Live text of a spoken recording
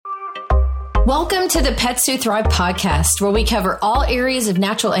Welcome to the Pets Who Thrive podcast, where we cover all areas of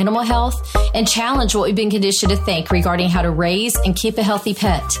natural animal health and challenge what we've been conditioned to think regarding how to raise and keep a healthy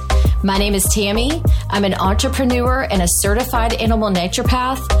pet. My name is Tammy. I'm an entrepreneur and a certified animal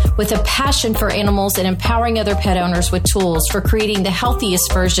naturopath with a passion for animals and empowering other pet owners with tools for creating the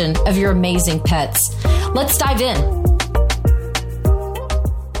healthiest version of your amazing pets. Let's dive in.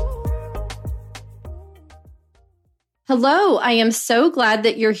 Hello, I am so glad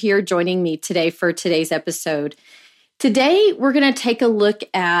that you're here joining me today for today's episode. Today, we're going to take a look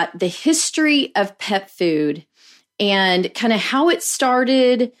at the history of pet food and kind of how it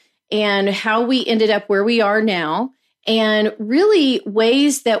started and how we ended up where we are now, and really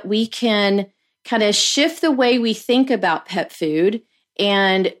ways that we can kind of shift the way we think about pet food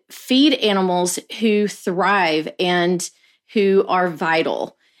and feed animals who thrive and who are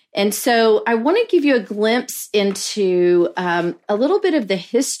vital. And so I want to give you a glimpse into a little bit of the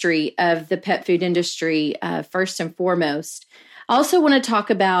history of the pet food industry, first and foremost. I also want to talk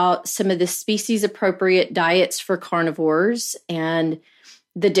about some of the species-appropriate diets for carnivores and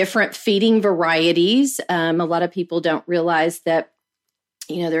the different feeding varieties. A lot of people don't realize that,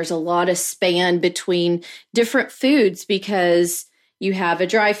 there's a lot of span between different foods because you have a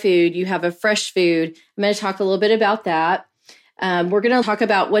dry food, you have a fresh food. I'm going to talk a little bit about that. We're going to talk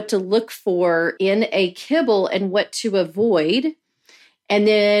about what to look for in a kibble and what to avoid. And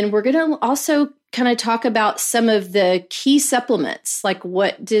then we're going to also kind of talk about some of the key supplements, like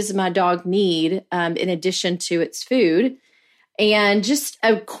what does my dog need in addition to its food. And just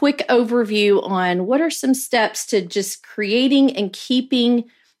a quick overview on what are some steps to just creating and keeping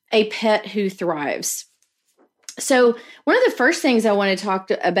a pet who thrives. So one of the first things I want to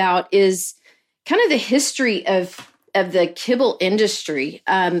talk about is kind of the history of the kibble industry.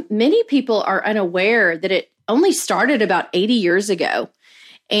 Many people are unaware that it only started about 80 years ago.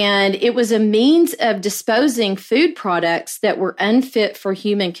 And it was a means of disposing food products that were unfit for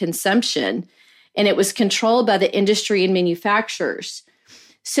human consumption. And it was controlled by the industry and manufacturers.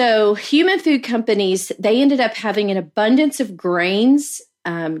 So human food companies, they ended up having an abundance of grains,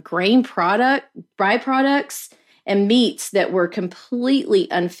 byproducts, and meats that were completely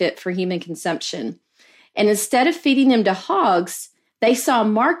unfit for human consumption. And instead of feeding them to hogs, they saw a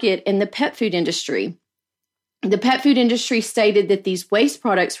market in the pet food industry. The pet food industry stated that these waste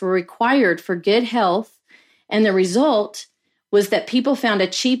products were required for good health, and the result was that people found a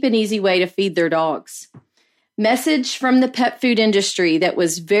cheap and easy way to feed their dogs. Message from the pet food industry that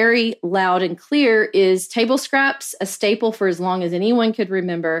was very loud and clear is table scraps, a staple for as long as anyone could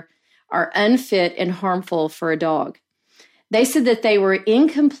remember, are unfit and harmful for a dog. They said that they were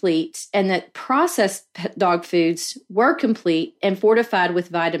incomplete and that processed dog foods were complete and fortified with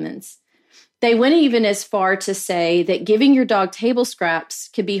vitamins. They went even as far to say that giving your dog table scraps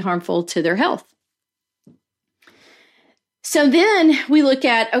could be harmful to their health. So then we look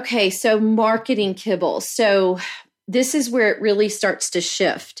at, so marketing kibble. So this is where it really starts to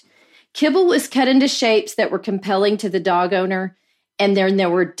shift. Kibble was cut into shapes that were compelling to the dog owner. And then there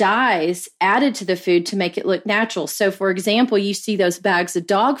were dyes added to the food to make it look natural. So, for example, you see those bags of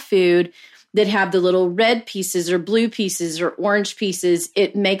dog food that have the little red pieces or blue pieces or orange pieces.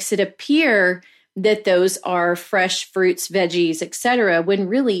 It makes it appear that those are fresh fruits, veggies, etc., when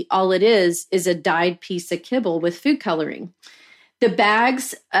really all it is a dyed piece of kibble with food coloring. The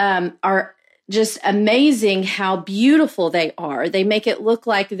bags are just amazing how beautiful they are. They make it look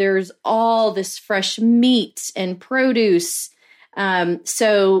like there's all this fresh meat and produce.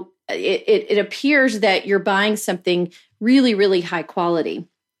 So it appears that you're buying something really, really high quality.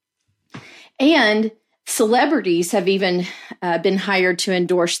 And celebrities have even been hired to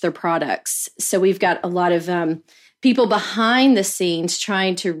endorse their products. So we've got a lot of people behind the scenes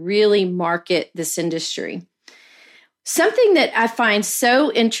trying to really market this industry. Something that I find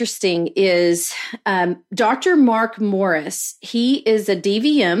so interesting is Dr. Mark Morris. He is a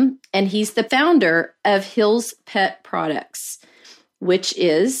DVM, and he's the founder of Hill's Pet Products, which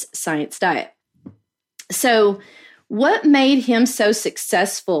is Science Diet. So what made him so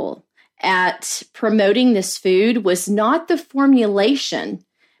successful at promoting this food was not the formulation,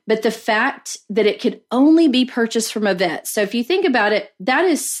 but the fact that it could only be purchased from a vet. So if you think about it, that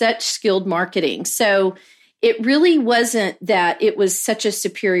is such skilled marketing. So it really wasn't that it was such a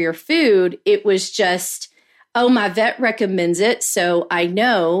superior food. It was just, my vet recommends it, so I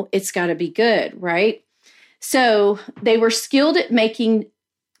know it's got to be good, right? So they were skilled at making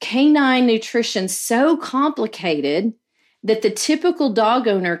canine nutrition so complicated that the typical dog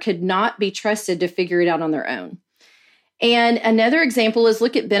owner could not be trusted to figure it out on their own. And another example is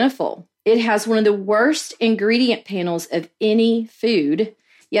look at Beneful. It has one of the worst ingredient panels of any food.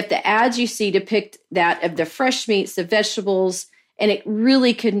 Yet the ads you see depict that of the fresh meats, the vegetables, and it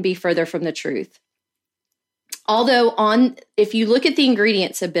really couldn't be further from the truth. Although if you look at the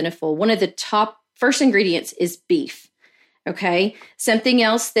ingredients of Beneful, one of the top first ingredients is beef. Okay. Something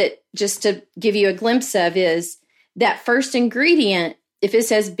else that just to give you a glimpse of is that first ingredient, if it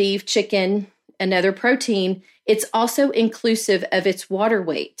says beef, chicken, another protein, it's also inclusive of its water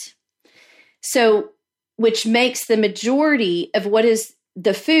weight. So, which makes the majority of what is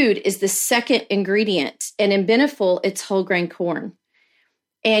the food is the second ingredient. And in Beneful, it's whole grain corn.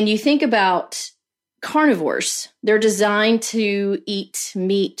 And you think about carnivores, they're designed to eat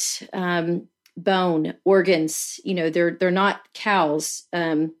meat, bone, organs. They're not cows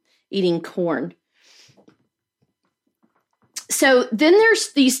eating corn. So then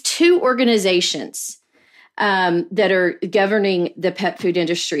there's these two organizations that are governing the pet food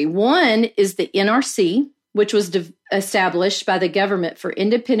industry. One is the NRC, which was established by the government for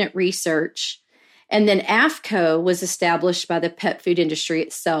independent research. And then AAFCO was established by the pet food industry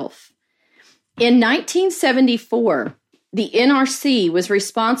itself. In 1974, the NRC was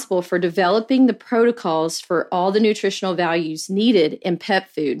responsible for developing the protocols for all the nutritional values needed in pet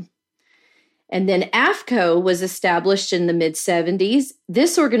food. And then AAFCO was established in the mid-70s.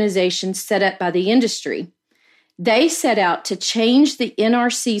 This organization set up by the industry. They set out to change the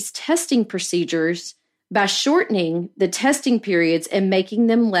NRC's testing procedures by shortening the testing periods and making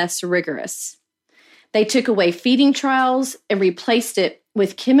them less rigorous. They took away feeding trials and replaced it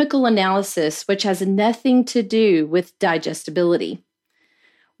with chemical analysis, which has nothing to do with digestibility.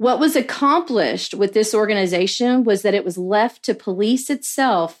 What was accomplished with this organization was that it was left to police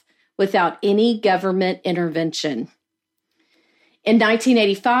itself without any government intervention. In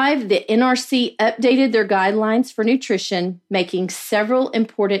 1985, the NRC updated their guidelines for nutrition, making several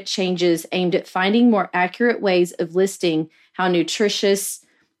important changes aimed at finding more accurate ways of listing how nutritious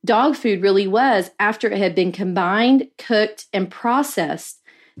dog food really was after it had been combined, cooked, and processed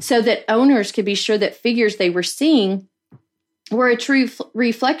so that owners could be sure that figures they were seeing were a true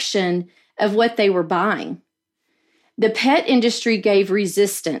reflection of what they were buying. The pet industry gave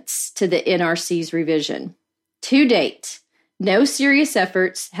resistance to the NRC's revision. To date, no serious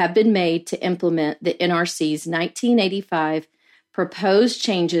efforts have been made to implement the NRC's 1985 proposed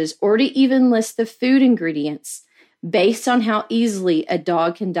changes or to even list the food ingredients based on how easily a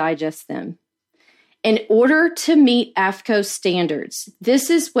dog can digest them. In order to meet AAFCO's standards, this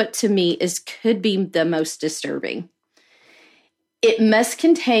is what to me could be the most disturbing. It must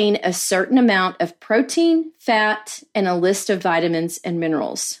contain a certain amount of protein, fat, and a list of vitamins and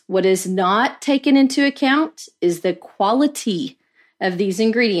minerals. What is not taken into account is the quality of these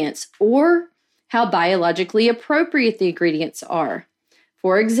ingredients or how biologically appropriate the ingredients are.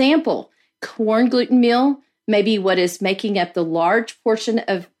 For example, corn gluten meal may be what is making up the large portion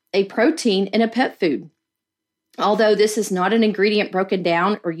of a protein in a pet food. Although this is not an ingredient broken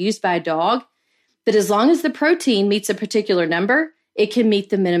down or used by a dog, but as long as the protein meets a particular number, it can meet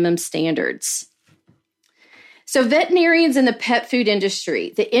the minimum standards. So veterinarians in the pet food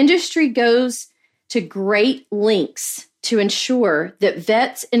industry, the industry goes to great lengths to ensure that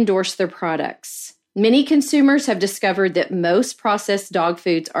vets endorse their products. Many consumers have discovered that most processed dog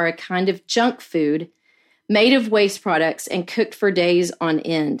foods are a kind of junk food made of waste products and cooked for days on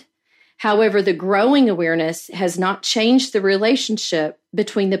end. However, the growing awareness has not changed the relationship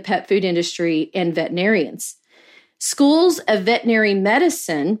between the pet food industry and veterinarians. Schools of veterinary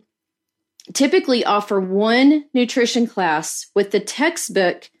medicine typically offer one nutrition class with the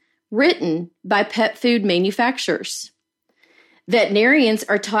textbook written by pet food manufacturers. Veterinarians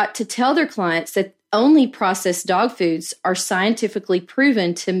are taught to tell their clients that only processed dog foods are scientifically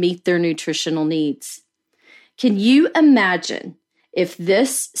proven to meet their nutritional needs. Can you imagine if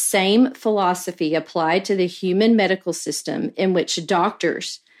this same philosophy applied to the human medical system in which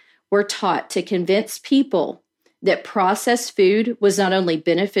doctors were taught to convince people that processed food was not only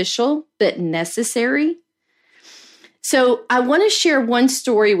beneficial, but necessary? So I want to share one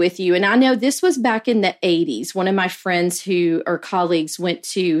story with you. And I know this was back in the 80s. One of my friends or colleagues went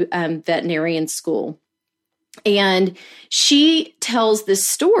to veterinarian school. And she tells this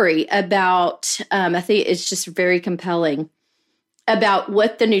story about, I think it's just very compelling, about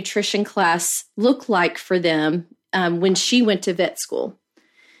what the nutrition class looked like for them when she went to vet school.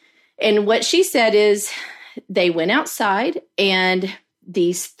 And what she said is they went outside and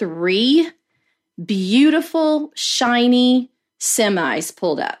these 3 beautiful, shiny semis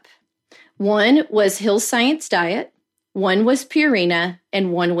pulled up. One was Hill Science Diet, one was Purina,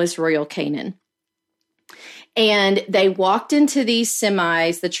 and one was Royal Canin. And they walked into these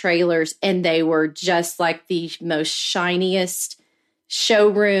semis, the trailers, and they were just like the most shiniest,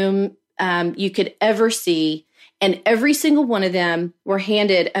 showroom you could ever see. And every single one of them were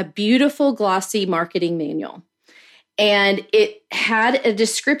handed a beautiful glossy marketing manual. And it had a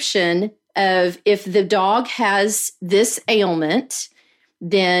description of if the dog has this ailment,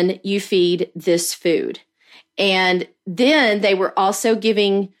 then you feed this food. And then they were also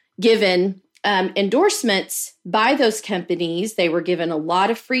given endorsements by those companies. They were given a lot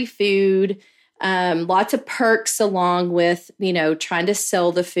of free food, lots of perks along with, trying to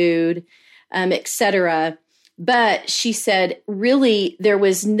sell the food, et cetera. But she said, really, there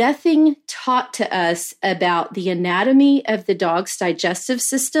was nothing taught to us about the anatomy of the dog's digestive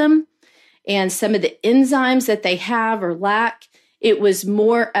system and some of the enzymes that they have or lack. It was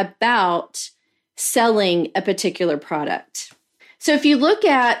more about selling a particular product. So if you look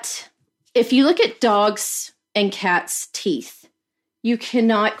at dogs and cats' teeth, you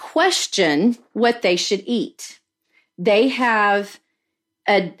cannot question what they should eat. They have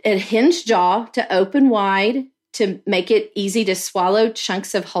a hinged jaw to open wide to make it easy to swallow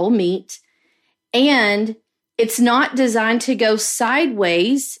chunks of whole meat. And it's not designed to go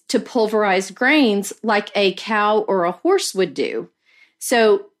sideways to pulverize grains like a cow or a horse would do.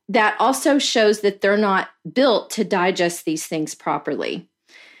 So that also shows that they're not built to digest these things properly.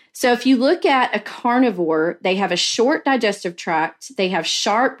 So if you look at a carnivore, they have a short digestive tract, they have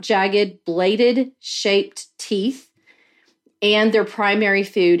sharp, jagged, bladed shaped teeth, and their primary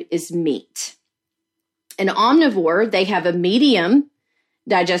food is meat. An omnivore, they have a medium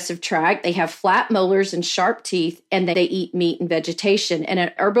digestive tract, they have flat molars and sharp teeth, and they eat meat and vegetation. And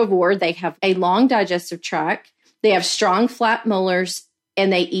an herbivore, they have a long digestive tract, they have strong flat molars,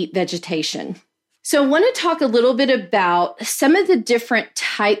 and they eat vegetation. So I want to talk a little bit about some of the different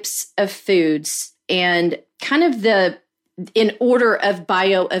types of foods and kind of in order of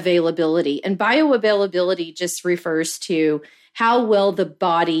bioavailability. And bioavailability just refers to how well the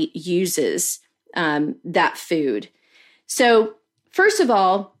body uses that food. So first of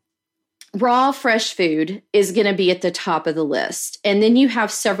all, raw fresh food is going to be at the top of the list. And then you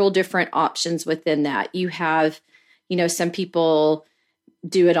have several different options within that. You have, some people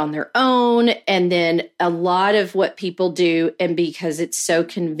do it on their own. And then a lot of what people do, and because it's so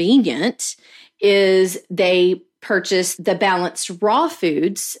convenient, is they purchase the balanced raw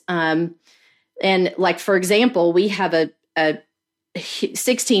foods. And like, for example, we have a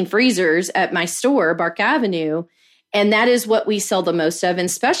 16 freezers at my store, Bark Avenue, and that is what we sell the most of and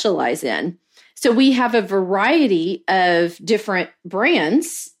specialize in. So we have a variety of different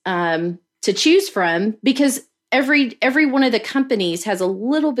brands to choose from because every one of the companies has a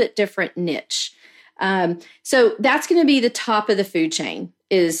little bit different niche. So that's going to be the top of the food chain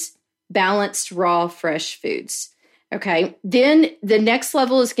is balanced, raw, fresh foods. Okay. Then the next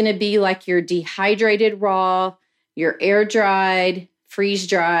level is going to be like your dehydrated raw, your air dried, freeze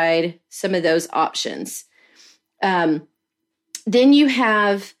dried, some of those options. Then you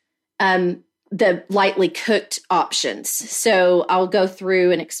have the lightly cooked options. So I'll go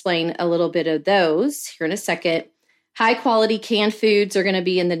through and explain a little bit of those here in a second. High quality canned foods are going to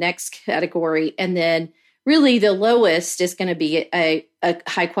be in the next category. And then really the lowest is going to be a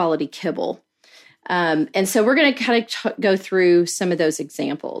high quality kibble. And so we're going to kind of go through some of those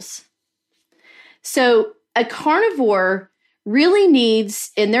examples. So a carnivore really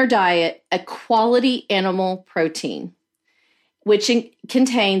needs in their diet a quality animal protein, which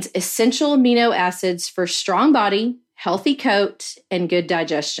contains essential amino acids for strong body, healthy coat, and good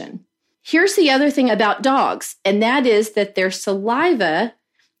digestion. Here's the other thing about dogs, and that is that their saliva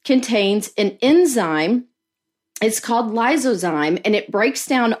contains an enzyme. It's called lysozyme, and it breaks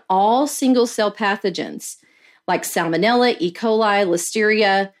down all single-cell pathogens like Salmonella, E. coli,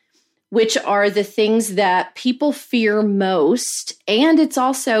 Listeria, which are the things that people fear most. And it's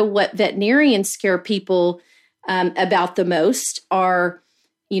also what veterinarians scare people about the most are,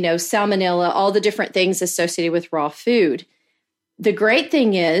 Salmonella, all the different things associated with raw food. The great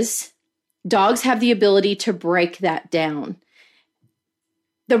thing is dogs have the ability to break that down.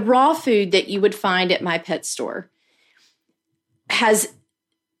 The raw food that you would find at my pet store has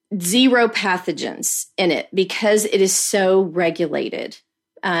 0 pathogens in it because it is so regulated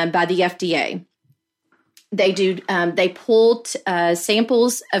by the FDA. They pull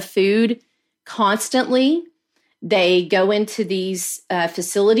samples of food constantly. They go into these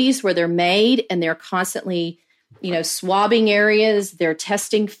facilities where they're made and they're constantly, swabbing areas. They're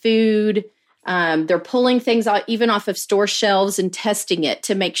testing food. They're pulling things out even off of store shelves and testing it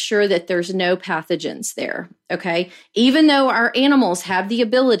to make sure that there's no pathogens there. Okay. Even though our animals have the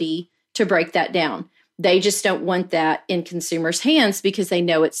ability to break that down, they just don't want that in consumers' hands because they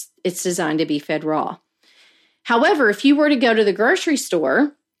know it's designed to be fed raw. However, if you were to go to the grocery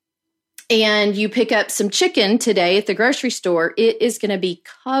store and you pick up some chicken today at the grocery store, it is going to be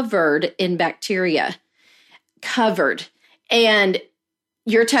covered in bacteria, covered. And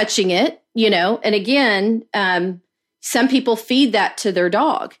you're touching it, and again, some people feed that to their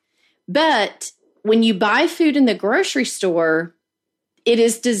dog. But when you buy food in the grocery store, it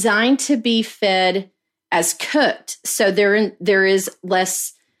is designed to be fed as cooked. So there is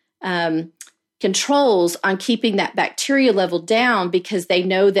less controls on keeping that bacteria level down, because they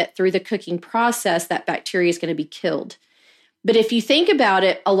know that through the cooking process, that bacteria is going to be killed. But if you think about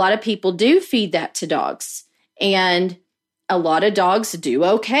it, a lot of people do feed that to dogs, and a lot of dogs do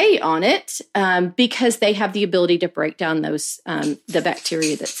okay on it because they have the ability to break down those the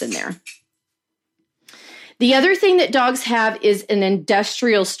bacteria that's in there. The other thing that dogs have is an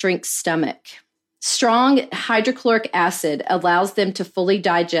industrial strength stomach. Strong hydrochloric acid allows them to fully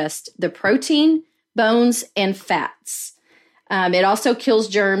digest the protein, bones, and fats. It also kills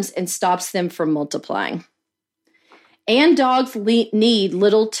germs and stops them from multiplying. And dogs need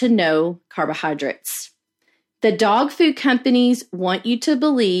little to no carbohydrates. The dog food companies want you to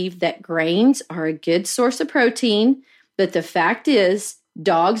believe that grains are a good source of protein, but the fact is,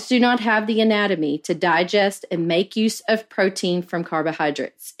 dogs do not have the anatomy to digest and make use of protein from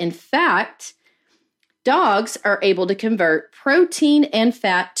carbohydrates. In fact, dogs are able to convert protein and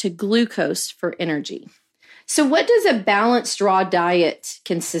fat to glucose for energy. So what does a balanced raw diet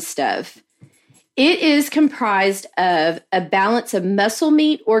consist of? It is comprised of a balance of muscle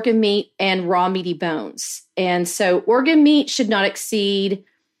meat, organ meat, and raw meaty bones. And so organ meat should not exceed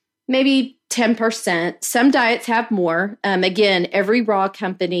maybe 10%. Some diets have more. Again, every raw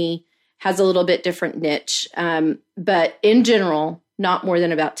company has a little bit different niche. But in general, not more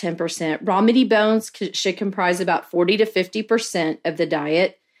than about 10%. Raw meaty bones should comprise about 40 to 50% of the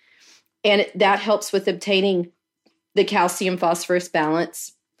diet. And that helps with obtaining the calcium phosphorus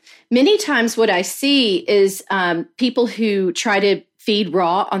balance. Many times what I see is people who try to feed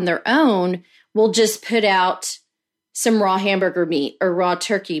raw on their own will just put out some raw hamburger meat or raw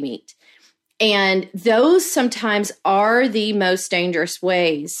turkey meat. And those sometimes are the most dangerous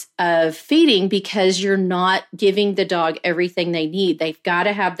ways of feeding, because you're not giving the dog everything they need. They've got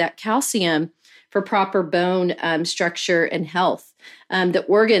to have that calcium for proper bone structure and health. The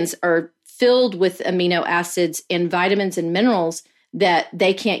organs are filled with amino acids and vitamins and minerals that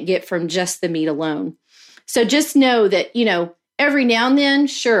they can't get from just the meat alone. So just know that, every now and then,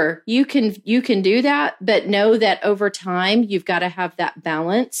 sure, you can do that, but know that over time, you've got to have that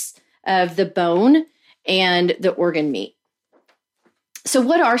balance of the bone and the organ meat. So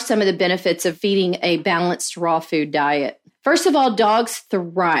what are some of the benefits of feeding a balanced raw food diet? First of all, dogs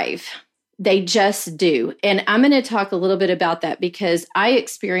thrive. They just do. And I'm going to talk a little bit about that because I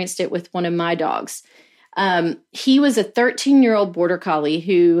experienced it with one of my dogs. He was a 13-year-old border collie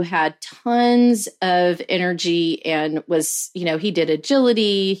who had tons of energy and was, he did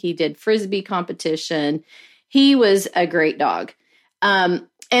agility, he did Frisbee competition. He was a great dog.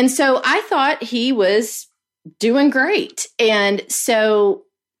 And so I thought he was doing great. And so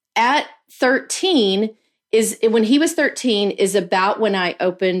at 13 when he was 13 is about when I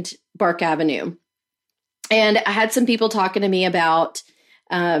opened Bark Avenue. And I had some people talking to me about,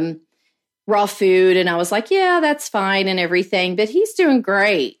 raw food. And I was like, yeah, that's fine and everything, but he's doing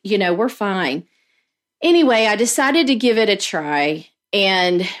great. We're fine. Anyway, I decided to give it a try.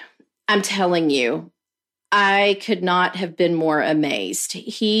 And I'm telling you, I could not have been more amazed.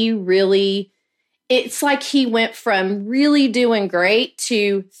 It's like he went from really doing great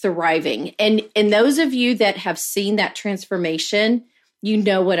to thriving. And those of you that have seen that transformation, you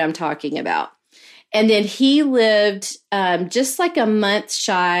know what I'm talking about. And then he lived just like a month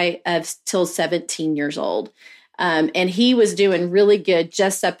shy of till 17 years old. And he was doing really good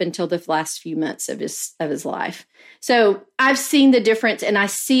just up until the last few months of his life. So I've seen the difference, and I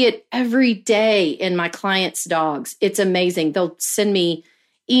see it every day in my clients' dogs. It's amazing. They'll send me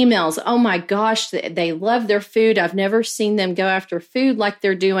emails. Oh my gosh, they love their food. I've never seen them go after food like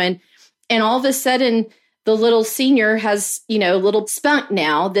they're doing. And all of a sudden, the little senior has, a little spunk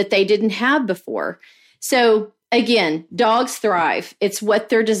now that they didn't have before. So again, dogs thrive. It's what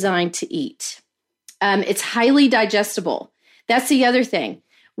they're designed to eat. It's highly digestible. That's the other thing.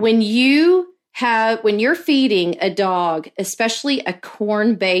 When you're feeding a dog, especially a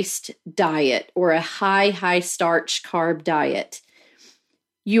corn-based diet or a high starch carb diet,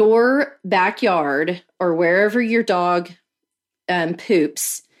 your backyard or wherever your dog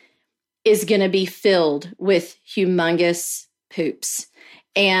poops is going to be filled with humongous poops.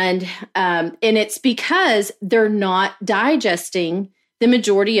 And it's because they're not digesting the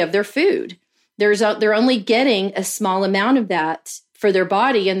majority of their food. they're only getting a small amount of that for their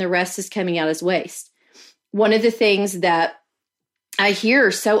body, and the rest is coming out as waste. One of the things that I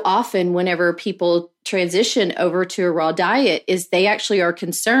hear so often whenever people transition over to a raw diet is they actually are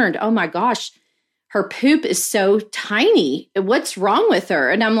concerned. Oh my gosh, her poop is so tiny. What's wrong with her?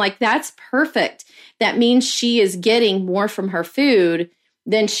 And I'm like, that's perfect. That means she is getting more from her food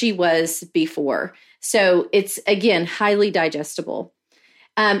than she was before. So it's, again, highly digestible.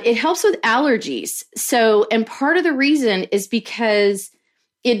 It helps with allergies. So, and part of the reason is because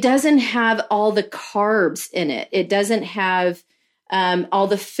it doesn't have all the carbs in it. It doesn't have all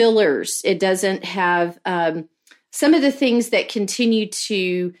the fillers. It doesn't have some of the things that continue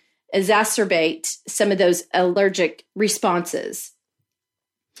to exacerbate some of those allergic responses.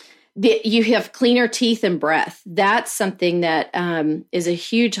 You have cleaner teeth and breath. That's something that is a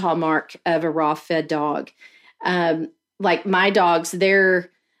huge hallmark of a raw fed dog. Like my dogs,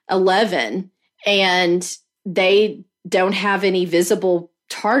 they're 11 and they don't have any visible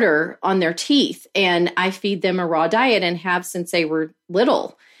tartar on their teeth. And I feed them a raw diet and have since they were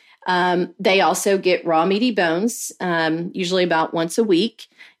little. They also get raw meaty bones, usually about once a week.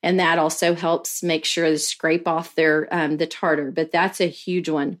 And that also helps make sure to scrape off their the tartar. But that's a huge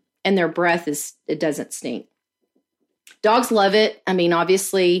one. And their breath it doesn't stink. Dogs love it. I mean,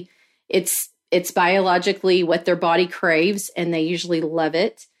 obviously, it's biologically what their body craves, and they usually love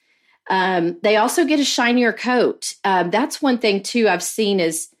it. They also get a shinier coat. That's one thing, too, I've seen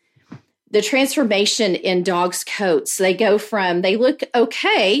is the transformation in dogs' coats. They look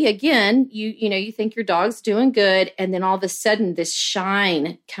okay. Again, you think your dog's doing good, and then all of a sudden this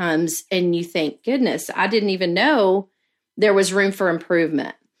shine comes, and you think, goodness, I didn't even know there was room for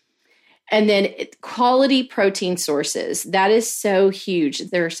improvement. And then quality protein sources. That is so huge.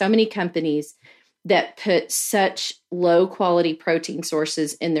 There are so many companies that put such low quality protein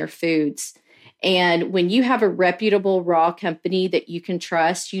sources in their foods. And when you have a reputable raw company that you can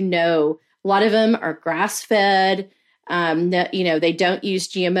trust, a lot of them are grass fed, they don't use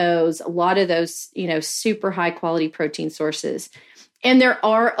GMOs, a lot of those, super high quality protein sources. And there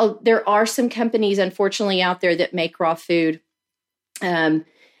are some companies, unfortunately, out there that make raw food,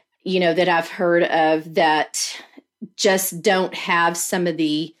 that I've heard of that just don't have some of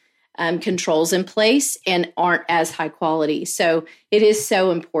the controls in place and aren't as high quality. So it is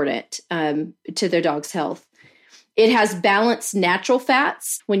so important to their dog's health. It has balanced natural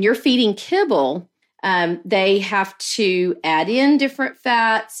fats. When you're feeding kibble, they have to add in different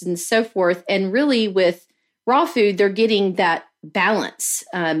fats and so forth. And really with raw food, they're getting that balance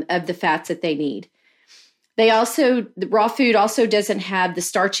of the fats that they need. The raw food also doesn't have the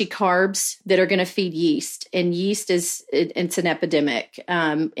starchy carbs that are going to feed yeast. And yeast it's an epidemic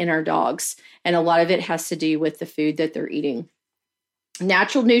in our dogs. And a lot of it has to do with the food that they're eating.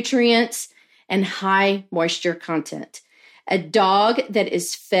 Natural nutrients and high moisture content. A dog that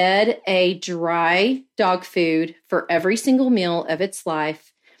is fed a dry dog food for every single meal of its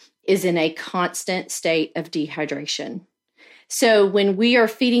life is in a constant state of dehydration. So when we are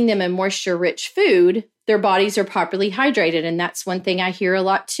feeding them a moisture-rich food, their bodies are properly hydrated. And that's one thing I hear a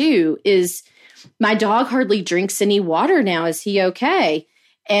lot too, is my dog hardly drinks any water now. Is he okay?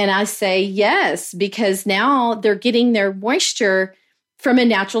 And I say yes, because now they're getting their moisture from a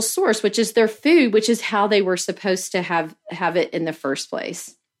natural source, which is their food, which is how they were supposed to have it in the first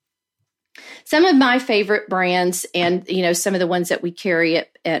place. Some of my favorite brands and, some of the ones that we carry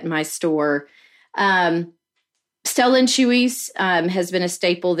at my store, Stella & Chewy's has been a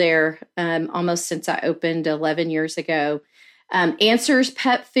staple there almost since I opened 11 years ago. Answers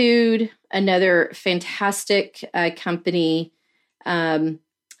Pet Food, another fantastic company.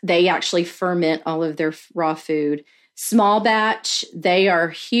 They actually ferment all of their raw food. Small Batch, they are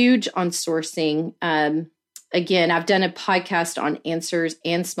huge on sourcing. Again, I've done a podcast on Answers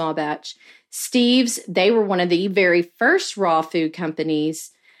and Small Batch. Steve's, they were one of the very first raw food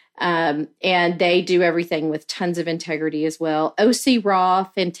companies. And they do everything with tons of integrity as well. OC Raw,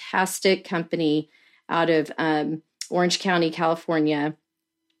 fantastic company out of Orange County, California.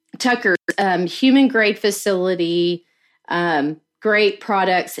 Tucker's, human grade facility, great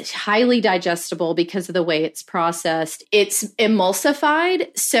products. It's highly digestible because of the way it's processed. It's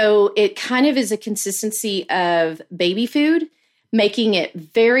emulsified, so it kind of is a consistency of baby food, making it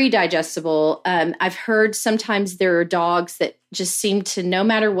very digestible. I've heard sometimes there are dogs that just seem to, no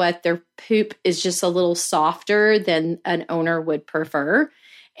matter what, their poop is just a little softer than an owner would prefer.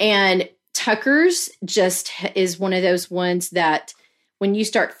 And Tucker's just is one of those ones that when you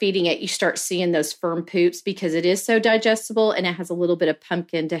start feeding it, you start seeing those firm poops because it is so digestible, and it has a little bit of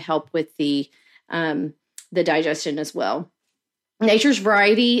pumpkin to help with the digestion as well. Nature's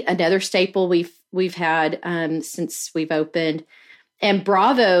Variety, another staple we've had since we've opened. And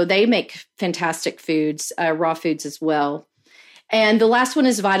Bravo, they make fantastic foods, raw foods as well. And the last one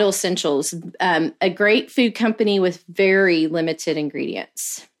is Vital Essentials, a great food company with very limited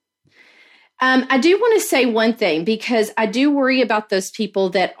ingredients. I do want to say one thing, because I do worry about those people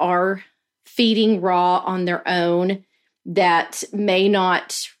that are feeding raw on their own that may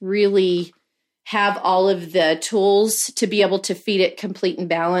not really have all of the tools to be able to feed it complete and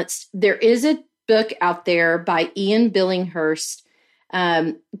balanced. There is a book out there by Ian Billinghurst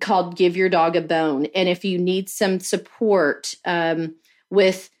called Give Your Dog a Bone. And if you need some support to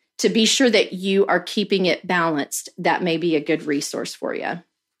be sure that you are keeping it balanced, that may be a good resource for you.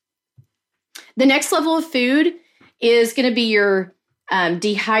 The next level of food is going to be your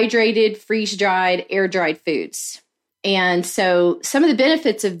dehydrated, freeze-dried, air-dried foods. And so some of the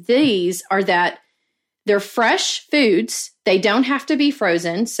benefits of these are that they're fresh foods. They don't have to be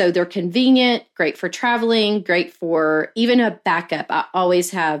frozen. So they're convenient, great for traveling, great for even a backup. I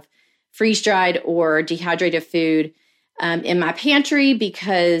always have freeze-dried or dehydrated food in my pantry,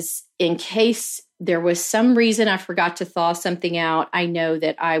 because in case there was some reason I forgot to thaw something out, I know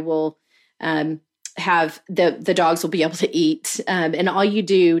that I will have the dogs will be able to eat. And all you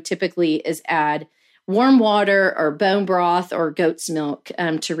do typically is add warm water or bone broth or goat's milk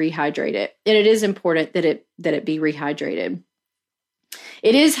to rehydrate it. And it is important that it be rehydrated.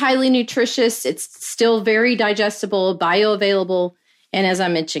 It is highly nutritious. It's still very digestible, bioavailable, and as I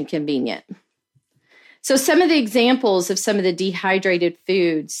mentioned, convenient. So some of the examples of some of the dehydrated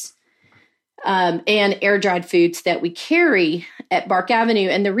foods and air-dried foods that we carry at Bark Avenue.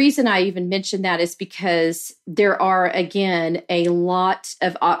 And the reason I even mention that is because there are, again, a lot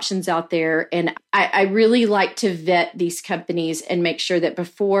of options out there. And I really like to vet these companies and make sure that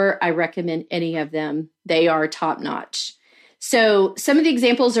before I recommend any of them, they are top-notch. So some of the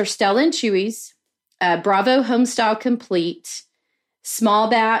examples are Stella and Chewy's, Bravo Homestyle Complete, Small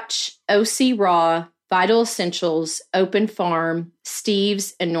Batch, OC Raw, Vital Essentials, Open Farm,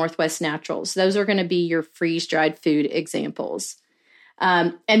 Steve's, and Northwest Naturals. Those are going to be your freeze-dried food examples.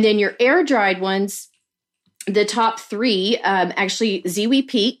 And then your air-dried ones, the top three, actually Ziwi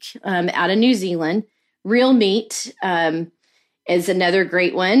Peak out of New Zealand, Real Meat is another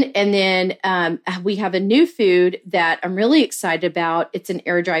great one. And then we have a new food that I'm really excited about. It's an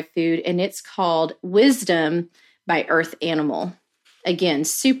air-dried food, and it's called Wisdom by Earth Animal. Again,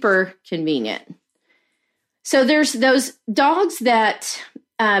 super convenient. So there's those dogs that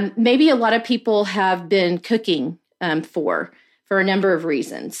maybe a lot of people have been cooking for a number of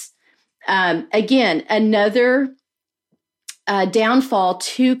reasons. Again, another downfall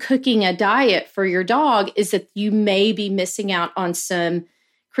to cooking a diet for your dog is that you may be missing out on some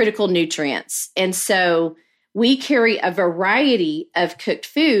critical nutrients. And so we carry a variety of cooked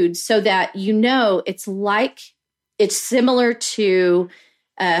foods so that it's similar to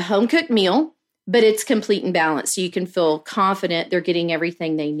a home cooked meal, but it's complete and balanced. So you can feel confident they're getting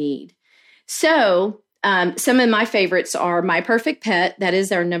everything they need. So some of my favorites are My Perfect Pet. That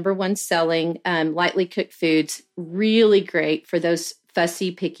is our number one selling lightly cooked foods. Really great for those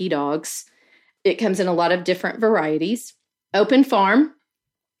fussy, picky dogs. It comes in a lot of different varieties. Open Farm,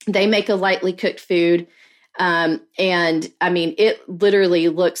 they make a lightly cooked food. And I mean, it literally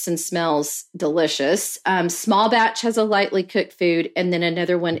looks and smells delicious. Small Batch has a lightly cooked food. And then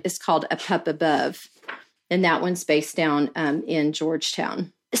another one is called A Pup Above. And that one's based down in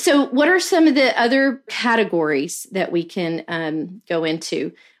Georgetown. So what are some of the other categories that we can go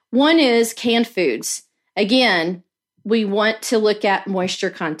into? One is canned foods. Again, we want to look at moisture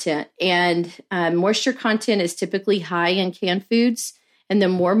content. And moisture content is typically high in canned foods. And the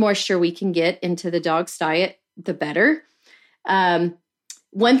more moisture we can get into the dog's diet, the better. One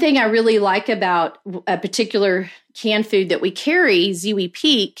thing I really like about a particular canned food that we carry, Ziwi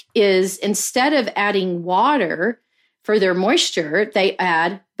Peak, is instead of adding water for their moisture, they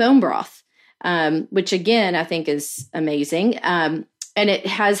add bone broth, which again, I think is amazing. And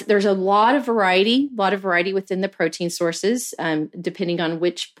there's a lot of variety within the protein sources, depending on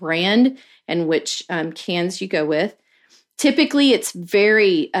which brand and which cans you go with. Typically, it's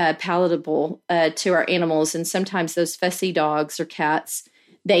very palatable to our animals, and sometimes those fussy dogs or cats,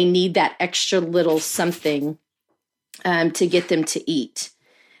 they need that extra little something to get them to eat.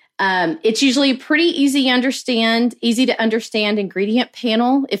 It's usually a pretty easy to understand ingredient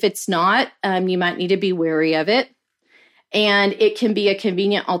panel. If it's not, you might need to be wary of it. And it can be a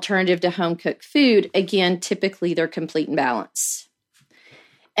convenient alternative to home-cooked food. Again, typically they're complete and balanced.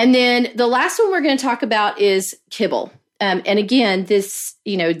 And then the last one we're going to talk about is kibble. And again, this,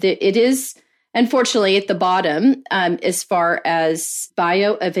 it is unfortunately, at the bottom as far as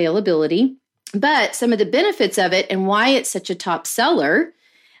bioavailability. But some of the benefits of it and why it's such a top seller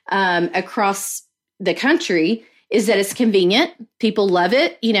across the country is that it's convenient. People love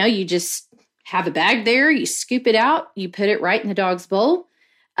it. You just have a bag there, you scoop it out, you put it right in the dog's bowl.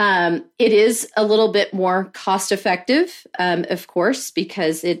 It is a little bit more cost effective, of course,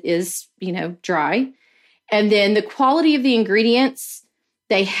 because it is, dry. And then the quality of the ingredients,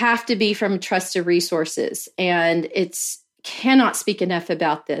 they have to be from trusted resources. And cannot speak enough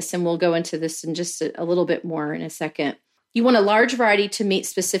about this. And we'll go into this in just a little bit more in a second. You want a large variety to meet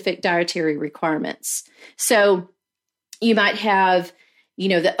specific dietary requirements. So you might have,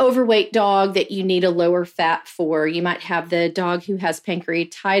 the overweight dog that you need a lower fat for. You might have the dog who has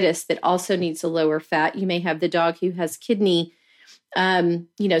pancreatitis that also needs a lower fat. You may have the dog who has kidney,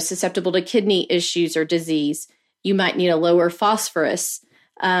 susceptible to kidney issues or disease. You might need a lower phosphorus.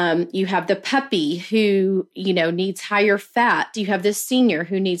 You have the puppy who, needs higher fat. You have the senior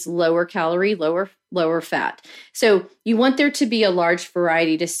who needs lower calorie, lower fat. So you want there to be a large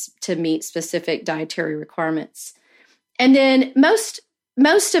variety to meet specific dietary requirements. And then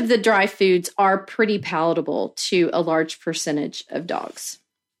most of the dry foods are pretty palatable to a large percentage of dogs.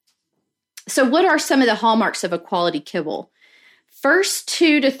 So what are some of the hallmarks of a quality kibble? First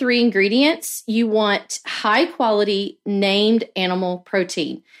 2 to 3 ingredients, you want high quality named animal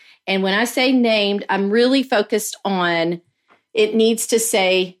protein. And when I say named, I'm really focused on it needs to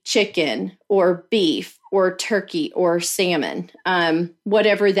say chicken or beef or turkey or salmon,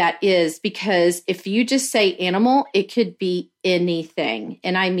 whatever that is, because if you just say animal, it could be anything.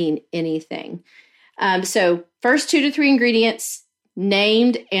 And I mean anything. So first 2 to 3 ingredients,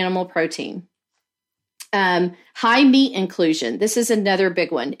 named animal protein. High meat inclusion. This is another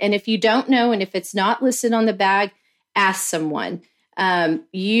big one. And if you don't know, and if it's not listed on the bag, ask someone.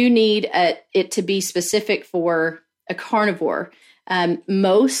 You need it to be specific for a carnivore.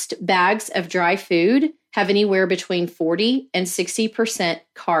 Most bags of dry food have anywhere between 40 and 60%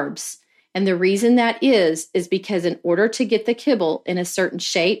 carbs. And the reason that is because in order to get the kibble in a certain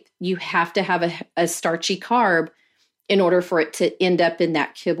shape, you have to have a starchy carb in order for it to end up in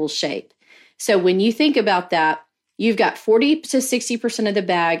that kibble shape. So when you think about that, you've got 40 to 60% of the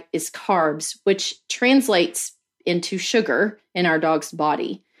bag is carbs, which translates into sugar in our dog's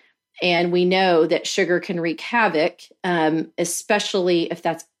body. And we know that sugar can wreak havoc, especially if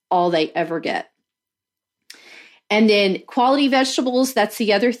that's all they ever get. And then quality vegetables, that's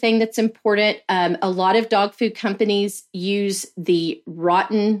the other thing that's important. A lot of dog food companies use the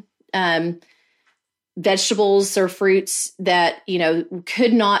rotten vegetables or fruits that,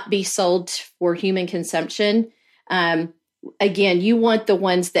 could not be sold for human consumption. Again, you want the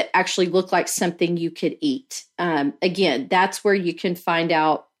ones that actually look like something you could eat. Again, that's where you can find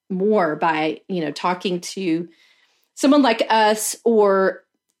out more by, talking to someone like us or,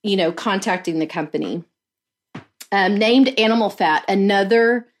 contacting the company. Named animal fat,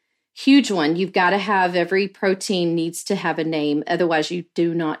 another huge one. You've got to have every protein needs to have a name. Otherwise, you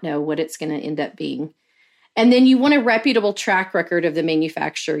do not know what it's going to end up being. And then you want a reputable track record of the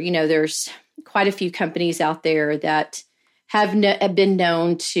manufacturer. There's quite a few companies out there that have been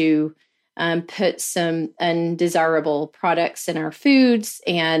known to put some undesirable products in our foods.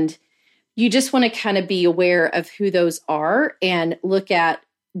 And you just want to kind of be aware of who those are and look at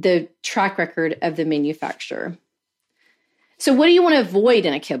the track record of the manufacturer. So what do you want to avoid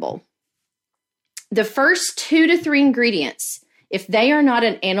in a kibble? The first 2 to 3 ingredients, if they are not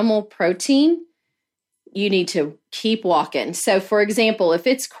an animal protein, you need to keep walking. So for example, if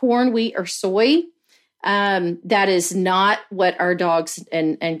it's corn, wheat, or soy, that is not what our dogs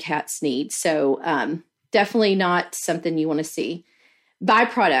and cats need. So definitely not something you want to see.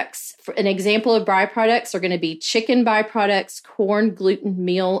 Byproducts. An example of byproducts are going to be chicken byproducts, corn, gluten,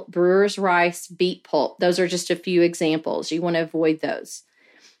 meal, brewer's rice, beet pulp. Those are just a few examples. You want to avoid those.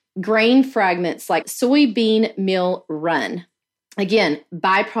 Grain fragments like soybean meal run. Again,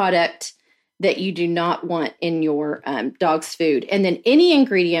 byproduct that you do not want in your dog's food. And then any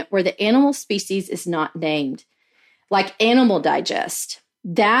ingredient where the animal species is not named, like Animal Digest.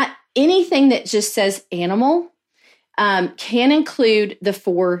 That anything that just says animal can include the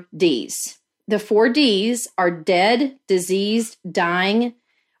 4 Ds. The 4 Ds are dead, diseased, dying,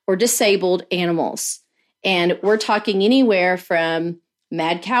 or disabled animals. And we're talking anywhere from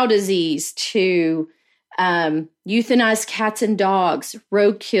mad cow disease to euthanized cats and dogs,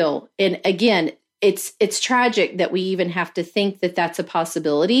 roadkill. And again, it's tragic that we even have to think that that's a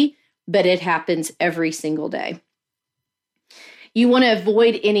possibility, but it happens every single day. You want to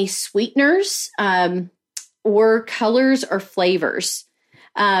avoid any sweeteners, or colors or flavors.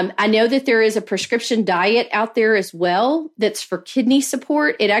 I know that there is a prescription diet out there as well that's for kidney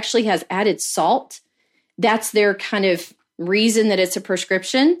support. It actually has added salt. That's their kind of reason that it's a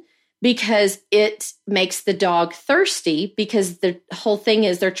prescription, because it makes the dog thirsty, because the whole thing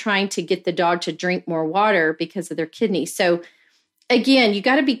is they're trying to get the dog to drink more water because of their kidneys. So again, you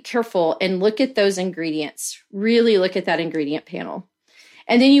got to be careful and look at those ingredients. Really look at that ingredient panel.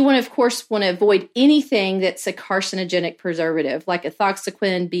 And then you want to, of course, avoid anything that's a carcinogenic preservative, like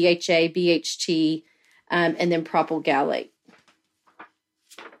ethoxyquin, BHA, BHT, and then propyl gallate.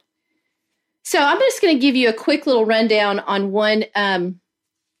 So I'm just going to give you a quick little rundown on one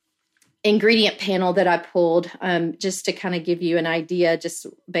ingredient panel that I pulled, just to kind of give you an idea, just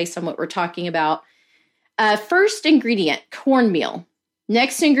based on what we're talking about. First ingredient, cornmeal.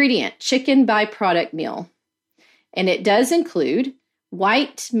 Next ingredient, chicken byproduct meal. And it does include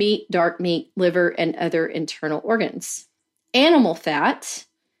white meat, dark meat, liver, and other internal organs. Animal fat,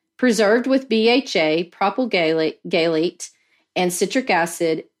 preserved with BHA, propyl gallate, and citric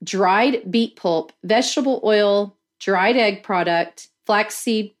acid, dried beet pulp, vegetable oil, dried egg product,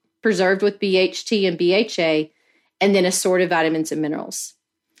 flaxseed, preserved with BHT and BHA, and then assorted vitamins and minerals.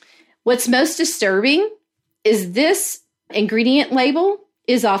 What's most disturbing is this ingredient label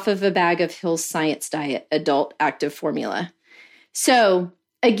is off of a bag of Hill's Science Diet adult active formula. So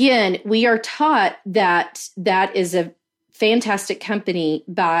again, we are taught that that is a fantastic company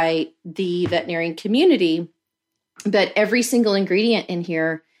by the veterinarian community, but every single ingredient in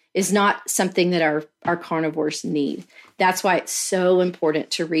here is not something that our carnivores need. That's why it's so important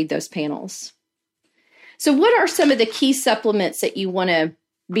to read those panels. So what are some of the key supplements that you want to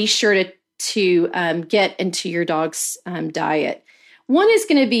be sure to get into your dog's diet? One is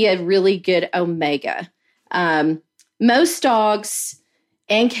going to be a really good omega. Most dogs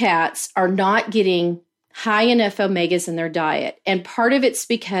and cats are not getting high enough omegas in their diet. And part of it's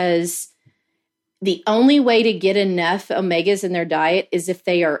because the only way to get enough omegas in their diet is if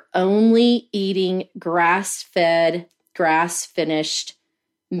they are only eating grass-fed, grass-finished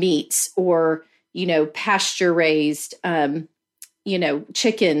meats, or, pasture-raised,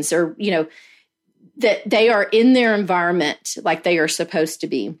 chickens, or, that they are in their environment like they are supposed to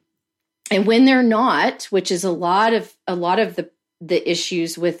be. And when they're not, which is a lot of the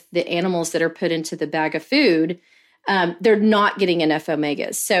issues with the animals that are put into the bag of food, they're not getting enough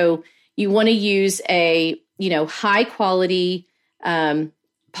omegas. So you want to use a, high quality,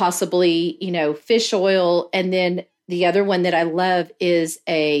 possibly, fish oil. And then the other one that I love is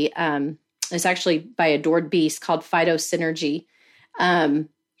it's actually by Adored Beast, called Phytosynergy. And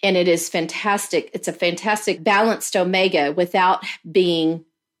it is fantastic. It's a fantastic balanced omega without being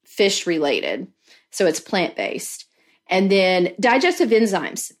fish related. So it's plant-based. And then digestive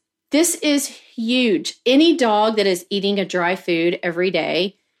enzymes. This is huge. Any dog that is eating a dry food every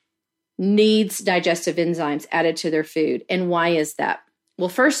day needs digestive enzymes added to their food. And why is that? Well,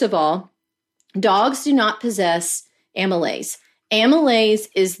 first of all, dogs do not possess amylase. Amylase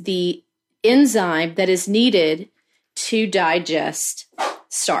is the enzyme that is needed to digest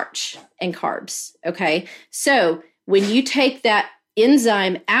starch and carbs. Okay. So when you take that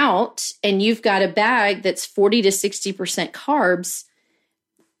enzyme out and you've got a bag that's 40 to 60% carbs,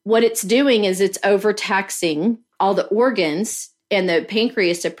 what it's doing is it's overtaxing all the organs and the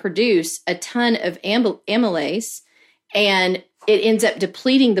pancreas to produce a ton of amylase, and it ends up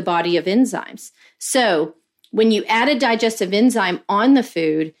depleting the body of enzymes. So when you add a digestive enzyme on the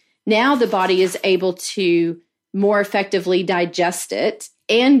food, now the body is able to more effectively digest it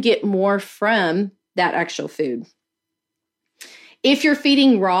and get more from that actual food. If you're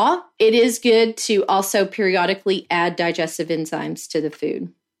feeding raw, it is good to also periodically add digestive enzymes to the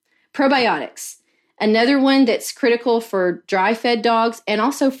food. Probiotics, another one that's critical for dry-fed dogs and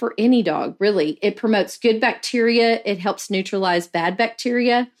also for any dog, really. It promotes good bacteria. It helps neutralize bad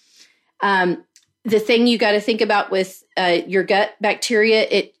bacteria. The thing you got to think about with your gut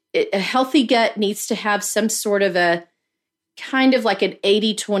bacteria, a healthy gut needs to have some sort of a kind of like an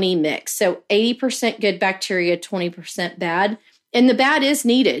 80-20 mix. So 80% good bacteria, 20% bad. And the bad is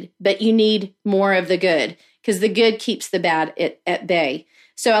needed, but you need more of the good because the good keeps the bad at bay.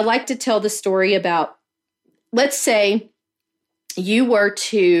 So I like to tell the story about, let's say you were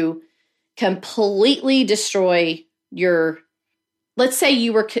to completely destroy let's say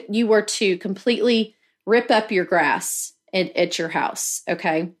you were to completely rip up your grass at your house.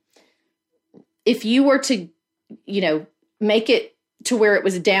 Okay. If you were to, make it to where it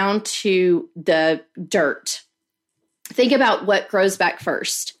was down to the dirt, think about what grows back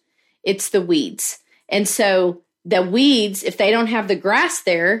first. It's the weeds. And so the weeds, if they don't have the grass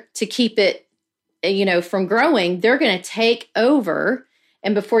there to keep it, from growing, they're going to take over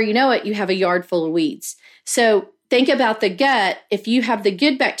And before you know it, you have a yard full of weeds. So think about the gut. If you have the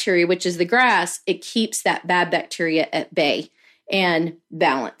good bacteria, which is the grass, it keeps that bad bacteria at bay and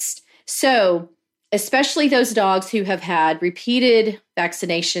balanced. So especially those dogs who have had repeated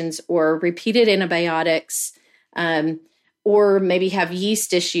vaccinations or repeated antibiotics, or maybe have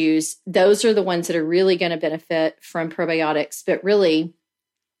yeast issues, those are the ones that are really going to benefit from probiotics. But really,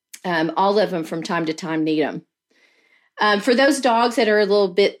 all of them from time to time need them. For those dogs that are a little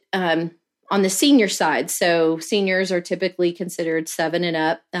bit on the senior side, so seniors are typically considered 7 and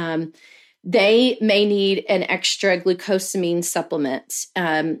up, they may need an extra glucosamine supplement.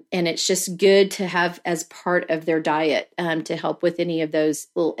 And it's just good to have as part of their diet to help with any of those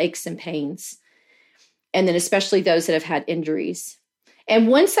little aches and pains. And then especially those that have had injuries. And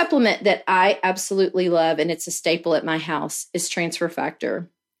one supplement that I absolutely love, and it's a staple at my house, is Transfer Factor.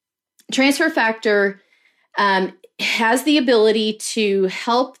 Transfer Factor has the ability to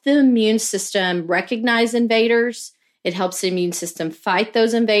help the immune system recognize invaders. It helps the immune system fight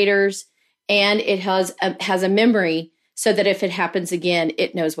those invaders. And it has a memory so that if it happens again,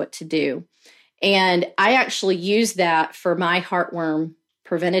 it knows what to do. And I actually use that for my heartworm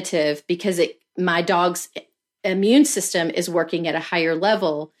preventative because my dog's immune system is working at a higher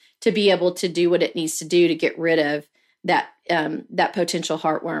level to be able to do what it needs to do to get rid of that potential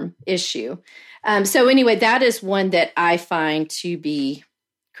heartworm issue. So anyway, that is one that I find to be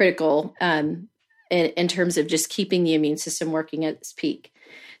critical in terms of just keeping the immune system working at its peak.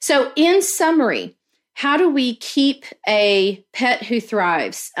 So in summary, how do we keep a pet who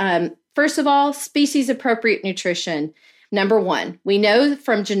thrives? First of all, species appropriate nutrition. Number one, we know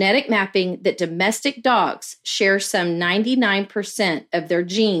from genetic mapping that domestic dogs share some 99% of their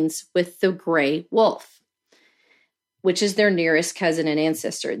genes with the gray wolf, which is their nearest cousin and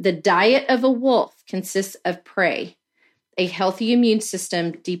ancestor. The diet of a wolf consists of prey. A healthy immune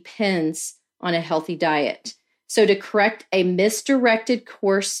system depends on a healthy diet. So to correct a misdirected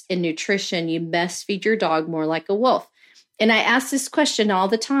course in nutrition, you must feed your dog more like a wolf. And I ask this question all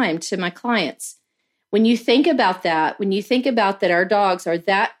the time to my clients. When you think about that, that our dogs are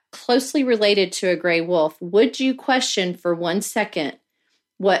that closely related to a gray wolf, would you question for 1 second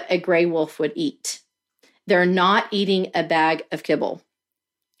what a gray wolf would eat? They're not eating a bag of kibble.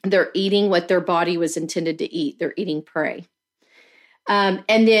 They're eating what their body was intended to eat. They're eating prey. And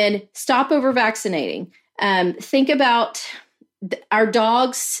then stop over vaccinating. Think about our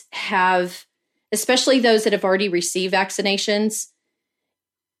dogs have, especially those that have already received vaccinations.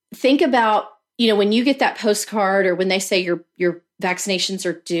 Think about, when you get that postcard or when they say your vaccinations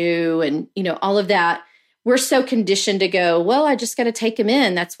are due and, all of that, we're so conditioned to go, well, I just got to take them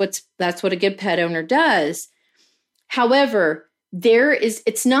in. That's what a good pet owner does. However,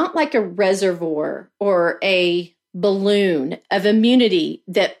 it's not like a reservoir or a balloon of immunity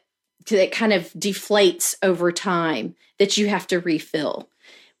that kind of deflates over time that you have to refill.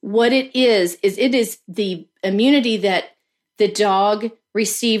 What it is the immunity that the dog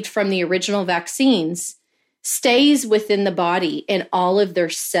received from the original vaccines stays within the body and all of their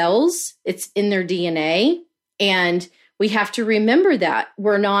cells. It's in their DNA. And we have to remember that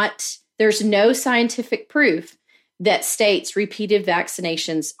there's no scientific proof that states repeated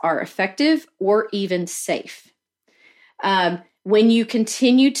vaccinations are effective or even safe. When you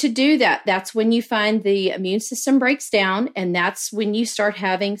continue to do that, that's when you find the immune system breaks down, and that's when you start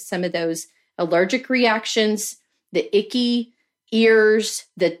having some of those allergic reactions, the icky ears,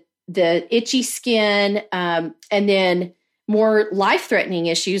 the itchy skin, and then more life-threatening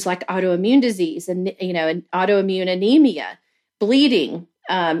issues like autoimmune disease and autoimmune anemia, bleeding.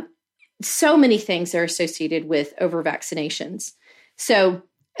 So many things are associated with over vaccinations. So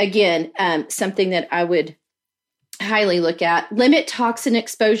again, something that I would highly look at. Limit toxin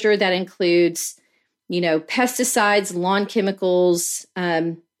exposure. That includes, pesticides, lawn chemicals,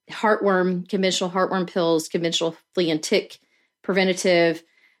 conventional heartworm pills, conventional flea and tick preventative,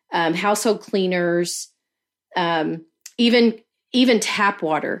 household cleaners, even tap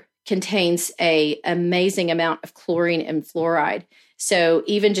water contains a amazing amount of chlorine and fluoride. So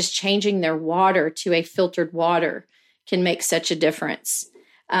even just changing their water to a filtered water can make such a difference.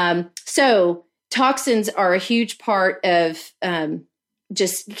 So toxins are a huge part of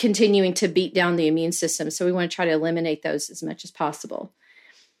just continuing to beat down the immune system. So we want to try to eliminate those as much as possible.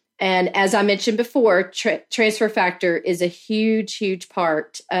 And as I mentioned before, transfer factor is a huge, huge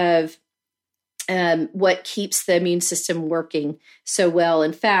part of what keeps the immune system working so well.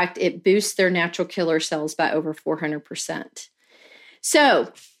 In fact, it boosts their natural killer cells by over 400%.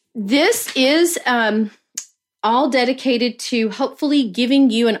 So this is all dedicated to hopefully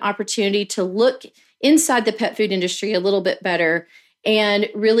giving you an opportunity to look inside the pet food industry a little bit better and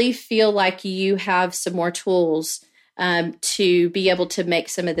really feel like you have some more tools to be able to make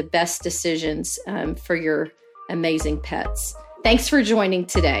some of the best decisions for your amazing pets. Thanks for joining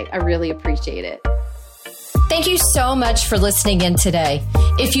today. I really appreciate it. Thank you so much for listening in today.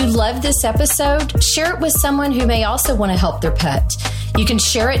 If you loved this episode, share it with someone who may also want to help their pet. You can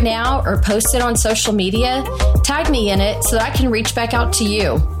share it now or post it on social media. Tag me in it so that I can reach back out to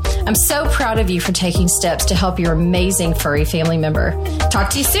you. I'm so proud of you for taking steps to help your amazing furry family member. Talk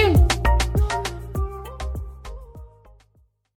to you soon.